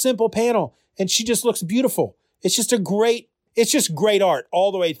a simple panel and she just looks beautiful. It's just great art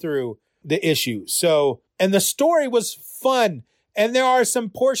all the way through the issue. So, and the story was fun. And there are some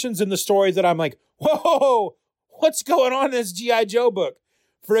portions in the story that I'm like, whoa, what's going on in this G.I. Joe book?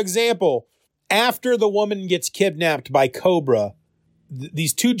 For example, after the woman gets kidnapped by Cobra,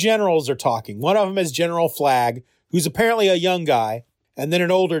 these 2 generals are talking. One of them is General Flagg, who's apparently a young guy, and then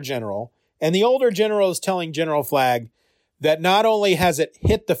an older general. And the older general is telling General Flagg that not only has it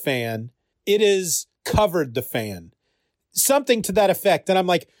hit the fan, it has covered the fan. Something to that effect. And I'm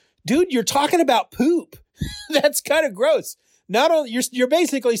like, dude, you're talking about poop. That's kind of gross. Not only you're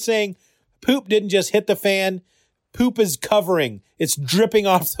basically saying poop didn't just hit the fan, poop is covering. It's dripping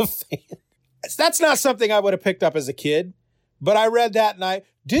off the fan. That's not something I would have picked up as a kid, but I read that and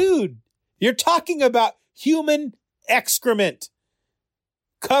dude, you're talking about human excrement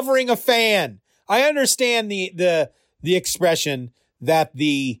covering a fan. I understand the expression that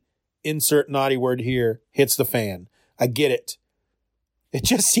the insert naughty word here hits the fan. I get it. It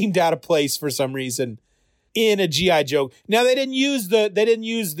just seemed out of place for some reason in a G.I. Joe. Now they didn't use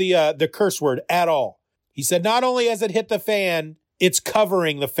the curse word at all. He said not only has it hit the fan, it's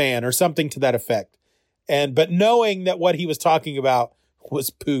covering the fan or something to that effect. But knowing that what he was talking about was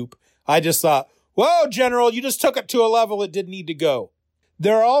poop, I just thought, whoa, General, you just took it to a level it didn't need to go.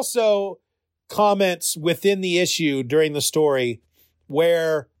 There are also comments within the issue during the story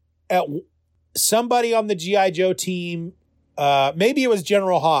where somebody on the G.I. Joe team, maybe it was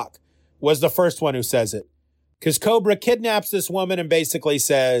General Hawk, was the first one who says it. Because Cobra kidnaps this woman and basically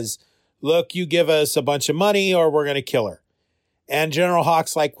says, look, you give us a bunch of money or we're going to kill her. And General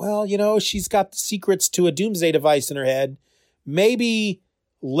Hawk's like, well, she's got the secrets to a doomsday device in her head. Maybe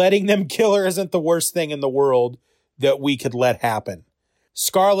letting them kill her isn't the worst thing in the world that we could let happen.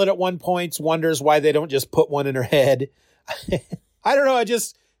 Scarlet at one point wonders why they don't just put one in her head. I don't know.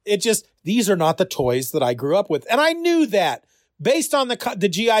 These are not the toys that I grew up with. And I knew that based on the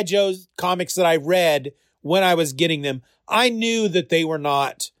G.I. Joe comics that I read when I was getting them. I knew that they were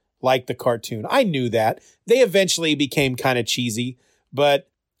not like the cartoon. I knew that. They eventually became kind of cheesy, but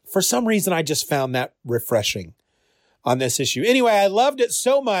for some reason I just found that refreshing on this issue. Anyway, I loved it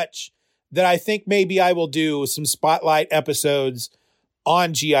so much that I think maybe I will do some spotlight episodes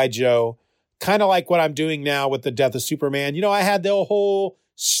on G.I. Joe, kind of like what I'm doing now with the Death of Superman. I had the whole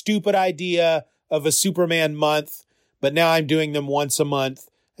stupid idea of a Superman month, but now I'm doing them once a month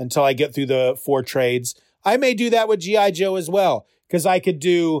until I get through the 4 trades. I may do that with G.I. Joe as well, because I could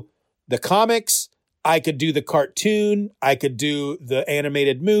do the comics, I could do the cartoon, I could do the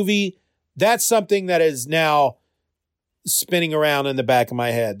animated movie. That's something that is now spinning around in the back of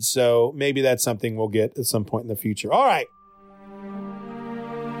my head. So maybe that's something we'll get at some point in the future. All right.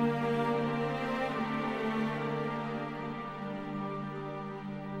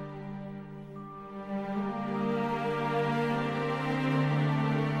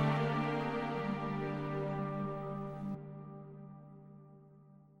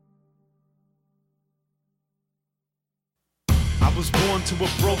 I was born to a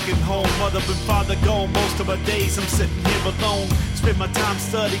broken home, mother and father gone. Most of my days I'm sitting here alone. Spend my time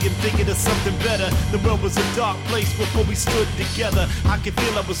studying, thinking of something better. The world was a dark place before we stood together. I could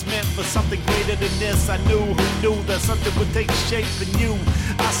feel I was meant for something greater than this. I knew who knew that something would take shape in you.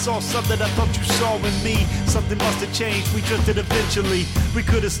 I saw something I thought you saw in me. Something must have changed, we drifted eventually. We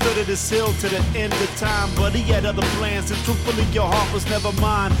could have stood at this hill to the end of time, but he had other plans, and truthfully your heart was never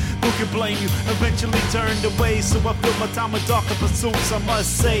mine. Who could blame you? Eventually turned away, so I filled my time with darker suits, I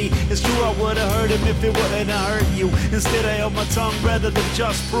must say. It's true, I would have heard him if it wouldn't have hurt you. Instead, I held my tongue rather than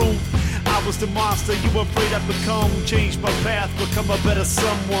just prove I was the monster you were afraid I'd become. Change my path, become a better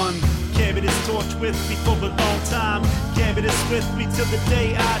someone. Carry this torch with me for a long time. Carry this with me till the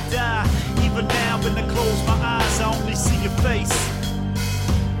day I die. Even now when I close my eyes, I only see your face.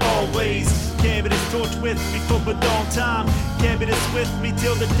 Always carry this torch with me for a long time. Carry this with me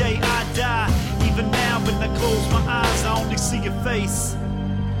till the day I die. Even now when I close my eyes, I only see your face.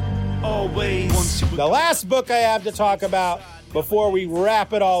 Always. The last book I have to talk about before we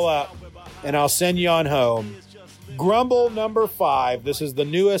wrap it all up, and I'll send you on home. Grumble number 5. This is the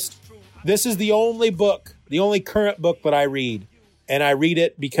newest. This is the only book, the only current book that I read. And I read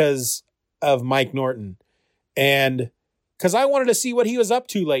it because of Mike Norton. And because I wanted to see what he was up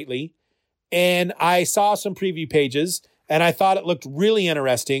to lately. And I saw some preview pages and I thought it looked really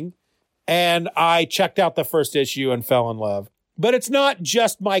interesting. And I checked out the first issue and fell in love. But it's not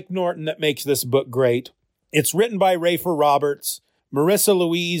just Mike Norton that makes this book great. It's written by Rafer Roberts. Marissa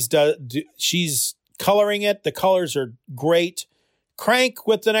Louise, she's coloring it. The colors are great. Crank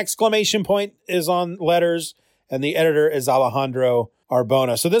with an exclamation point is on letters. And the editor is Alejandro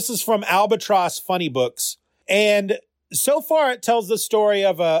Arbona. So this is from Albatross Funny Books. And so far it tells the story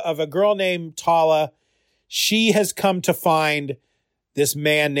of a girl named Tala. She has come to find this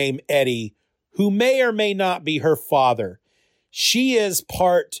man named Eddie, who may or may not be her father. She is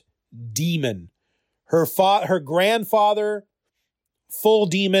part demon. Her grandfather, full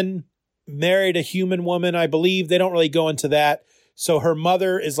demon, married a human woman, I believe. They don't really go into that. So her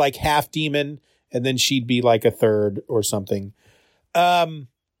mother is like half demon, and then she'd be like a third or something.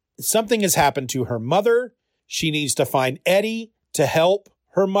 Something has happened to her mother. She needs to find Eddie to help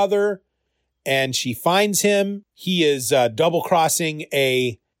her mother, and she finds him. He is double-crossing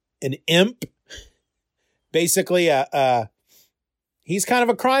an imp. Basically, he's kind of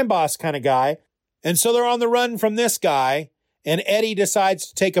a crime boss kind of guy. And so they're on the run from this guy, and Eddie decides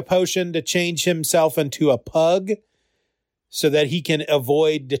to take a potion to change himself into a pug so that he can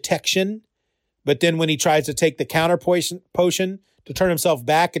avoid detection. But then when he tries to take the counter potion to turn himself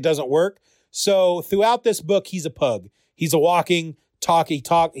back, it doesn't work. So throughout this book, he's a pug. He's a walking,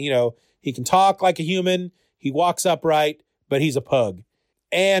 he can talk like a human. He walks upright, but he's a pug.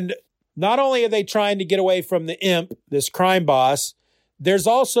 And not only are they trying to get away from the imp, this crime boss, there's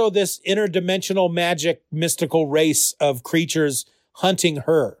also this interdimensional magic mystical race of creatures hunting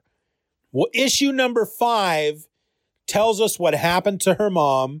her. Well, issue number 5 tells us what happened to her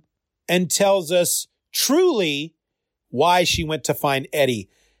mom and tells us truly why she went to find Eddie.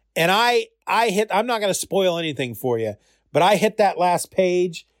 And I'm not going to spoil anything for you, but I hit that last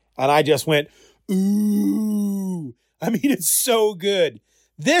page and I just went, ooh. I mean, it's so good.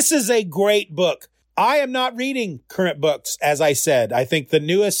 This is a great book. I am not reading current books, as I said. I think the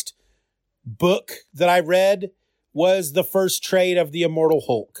newest book that I read was the first trade of The Immortal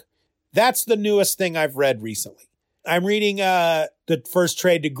Hulk. That's the newest thing I've read recently. I'm reading the first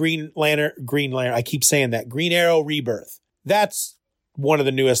trade to Green Lantern. I keep saying that. Green Arrow Rebirth. That's one of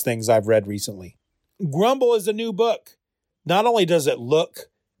the newest things I've read recently. Grumble is a new book. Not only does it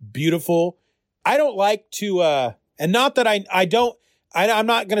look beautiful, I don't like to, and not that I'm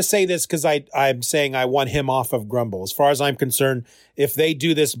not going to say this because I'm saying I want him off of Grumble. As far as I'm concerned, if they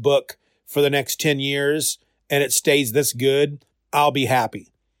do this book for the next 10 years and it stays this good, I'll be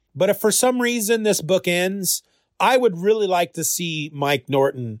happy. But if for some reason this book ends, I would really like to see Mike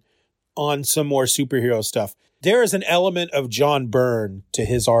Norton on some more superhero stuff. There is an element of John Byrne to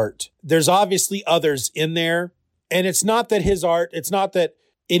his art. There's obviously others in there. And it's not that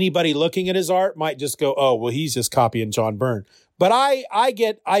anybody looking at his art might just go, oh, well, he's just copying John Byrne. But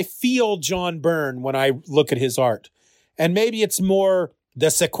I feel John Byrne when I look at his art. And maybe it's more the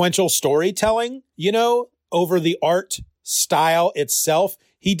sequential storytelling, over the art style itself.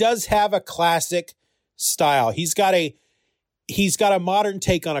 He does have a classic style. He's got a modern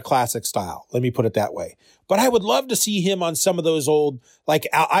take on a classic style. Let me put it that way. But I would love to see him on some of those old, like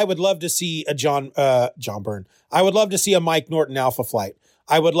I would love to see a John Byrne. I would love to see a Mike Norton Alpha Flight.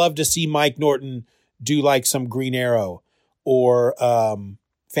 I would love to see Mike Norton do like some Green Arrow or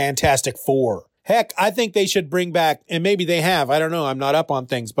Fantastic Four. Heck, I think they should bring back, and maybe they have, I don't know, I'm not up on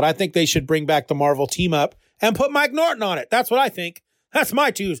things, but I think they should bring back the Marvel Team Up and put Mike Norton on it. That's what I think. That's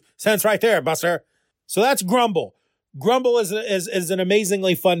my 2 cents right there, Buster. So that's Grumble. Grumble is an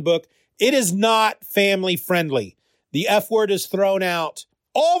amazingly fun book. It is not family friendly. The F word is thrown out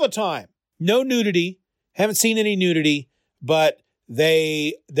all the time. No nudity. Haven't seen any nudity, but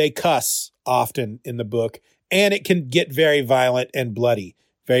they cuss often in the book, and it can get very violent and bloody,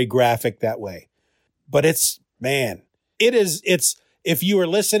 very graphic that way. But it's it's if you were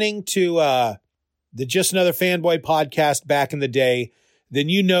listening to the Just Another Fanboy podcast back in the day, then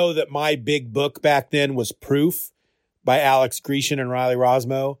you know that my big book back then was Proof by Alex Grecian and Riley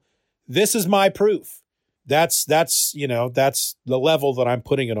Rosmo. This is my proof. That's the level that I'm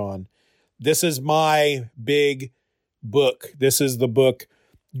putting it on. This is my big book. This is the book.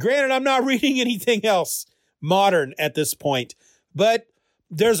 Granted, I'm not reading anything else modern at this point, but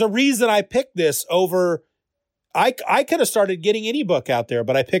there's a reason I picked this over. I could have started getting any book out there,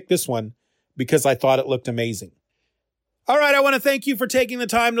 but I picked this one because I thought it looked amazing. All right, I want to thank you for taking the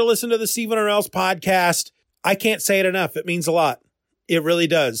time to listen to the Stephen or Else podcast. I can't say it enough. It means a lot. It really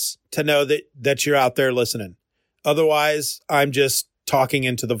does to know that you're out there listening. Otherwise, I'm just talking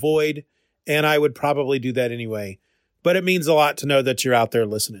into the void, and I would probably do that anyway. But it means a lot to know that you're out there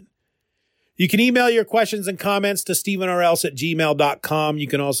listening. You can email your questions and comments to stephenorelse@gmail.com. You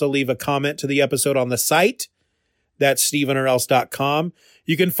can also leave a comment to the episode on the site. That's stephenorelse.com.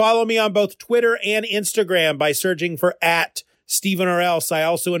 You can follow me on both Twitter and Instagram by searching for @StephenOrElse. I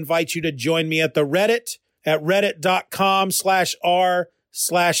also invite you to join me at the Reddit at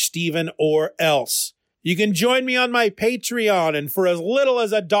reddit.com/r/StephenOrElse. You can join me on my Patreon, and for as little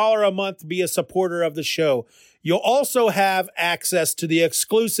as $1 a month, be a supporter of the show. You'll also have access to the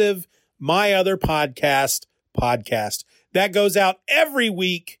exclusive My Other Podcast that goes out every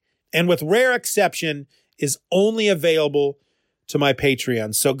week, and with rare exception, is only available to my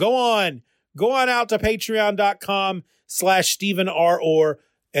Patreon. So go on out to patreon.com/StephenROr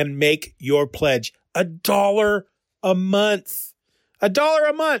and make your pledge. $1 a month. $1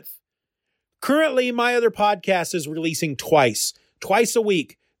 a month. Currently, My Other Podcast is releasing twice a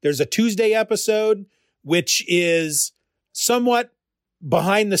week. There's a Tuesday episode, which is somewhat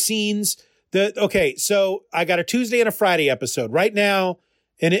behind the scenes. So I got a Tuesday and a Friday episode right now,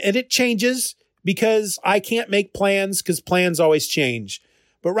 and it changes because I can't make plans because plans always change.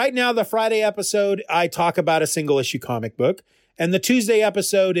 But right now, the Friday episode, I talk about a single issue comic book, and the Tuesday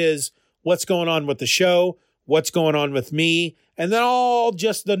episode is what's going on with the show, what's going on with me, and then all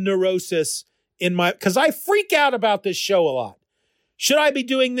just the neurosis because I freak out about this show a lot. Should I be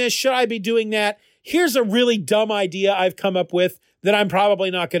doing this? Should I be doing that? Here's a really dumb idea I've come up with that I'm probably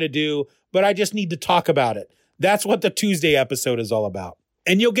not going to do, but I just need to talk about it. That's what the Tuesday episode is all about.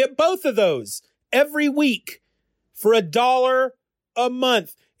 And you'll get both of those every week for $1 a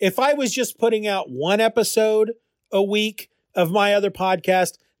month. If I was just putting out one episode a week of My Other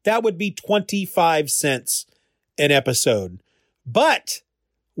Podcast, that would be 25 cents an episode. But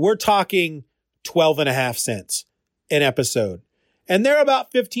we're talking 12.5 cents an episode. And they're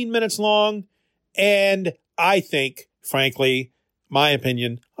about 15 minutes long. And I think, frankly, my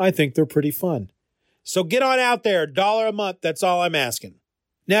opinion, I think they're pretty fun. So get on out there, $1 a month. That's all I'm asking.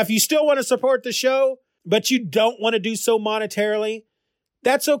 Now, if you still want to support the show, but you don't want to do so monetarily,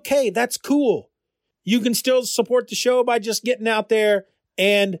 that's okay. That's cool. You can still support the show by just getting out there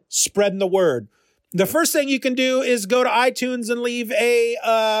and spreading the word. The first thing you can do is go to iTunes and leave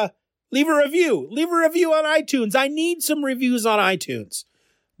a review. Leave a review on iTunes. I need some reviews on iTunes.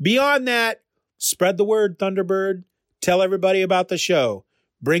 Beyond that, spread the word, Thunderbird. Tell everybody about the show.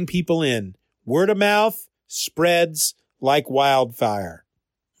 Bring people in. Word of mouth spreads like wildfire.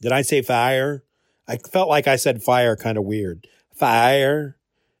 Did I say fire? I felt like I said fire kind of weird. Fire?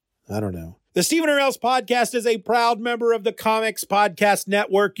 I don't know. The Stephen or Else podcast is a proud member of the Comics Podcast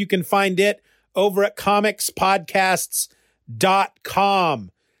Network. You can find it over at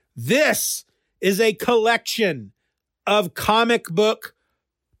comicspodcasts.com. This is a collection of comic book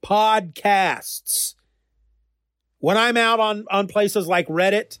podcasts. When I'm out on places like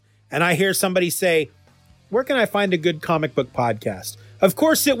Reddit and I hear somebody say, where can I find a good comic book podcast? Of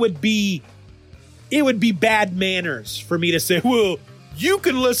course, it would be bad manners for me to say, well, you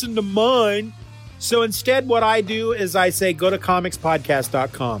can listen to mine. So instead, what I do is I say, go to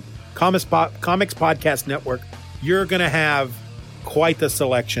comicspodcast.com. Comics Podcast Network. You're going to have quite the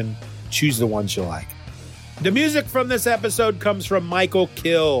selection. Choose the ones you like. The music from this episode comes from Michael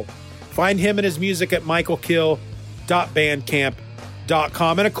Kill. Find him and his music at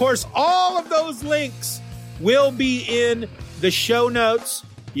michaelkill.bandcamp.com. And of course, all of those links will be in the show notes.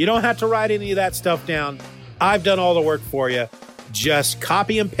 You don't have to write any of that stuff down. I've done all the work for you. Just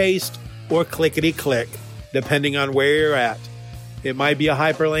copy and paste or clickety click, depending on where you're at. It might be a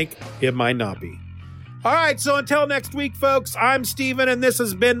hyperlink. It might not be. All right. So until next week, folks, I'm Steven, and this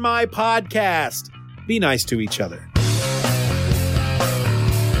has been my podcast. Be nice to each other.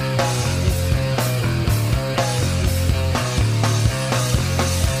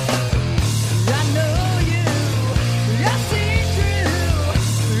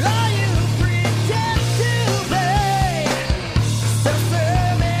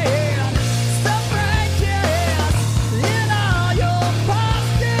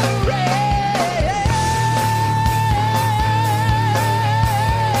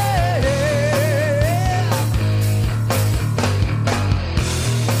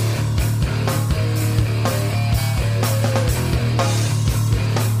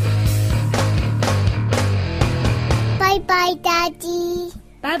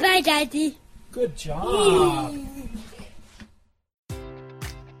 Bye-bye, Daddy. Good job.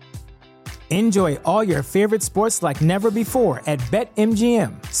 Enjoy all your favorite sports like never before at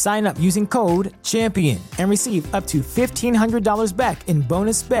BetMGM. Sign up using code CHAMPION and receive up to $1,500 back in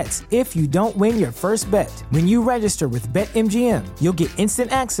bonus bets if you don't win your first bet. When you register with BetMGM, you'll get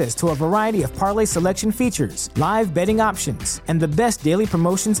instant access to a variety of parlay selection features, live betting options, and the best daily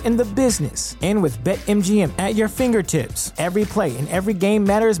promotions in the business. And with BetMGM at your fingertips, every play and every game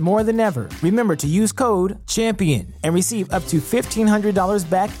matters more than ever. Remember to use code CHAMPION and receive up to $1,500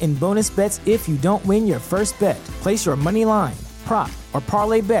 back in bonus bets if you don't win your first bet. Place your money line, prop, or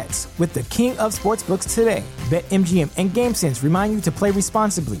parlay bets with the king of sportsbooks today. BetMGM and GameSense remind you to play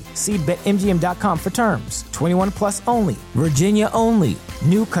responsibly. See BetMGM.com for terms. 21 plus only. Virginia only.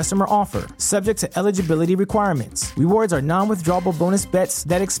 New customer offer. Subject to eligibility requirements. Rewards are non-withdrawable bonus bets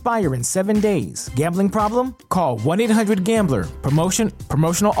that expire in 7 days. Gambling problem? Call 1-800-GAMBLER.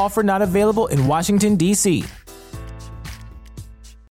 Promotional offer not available in Washington, D.C.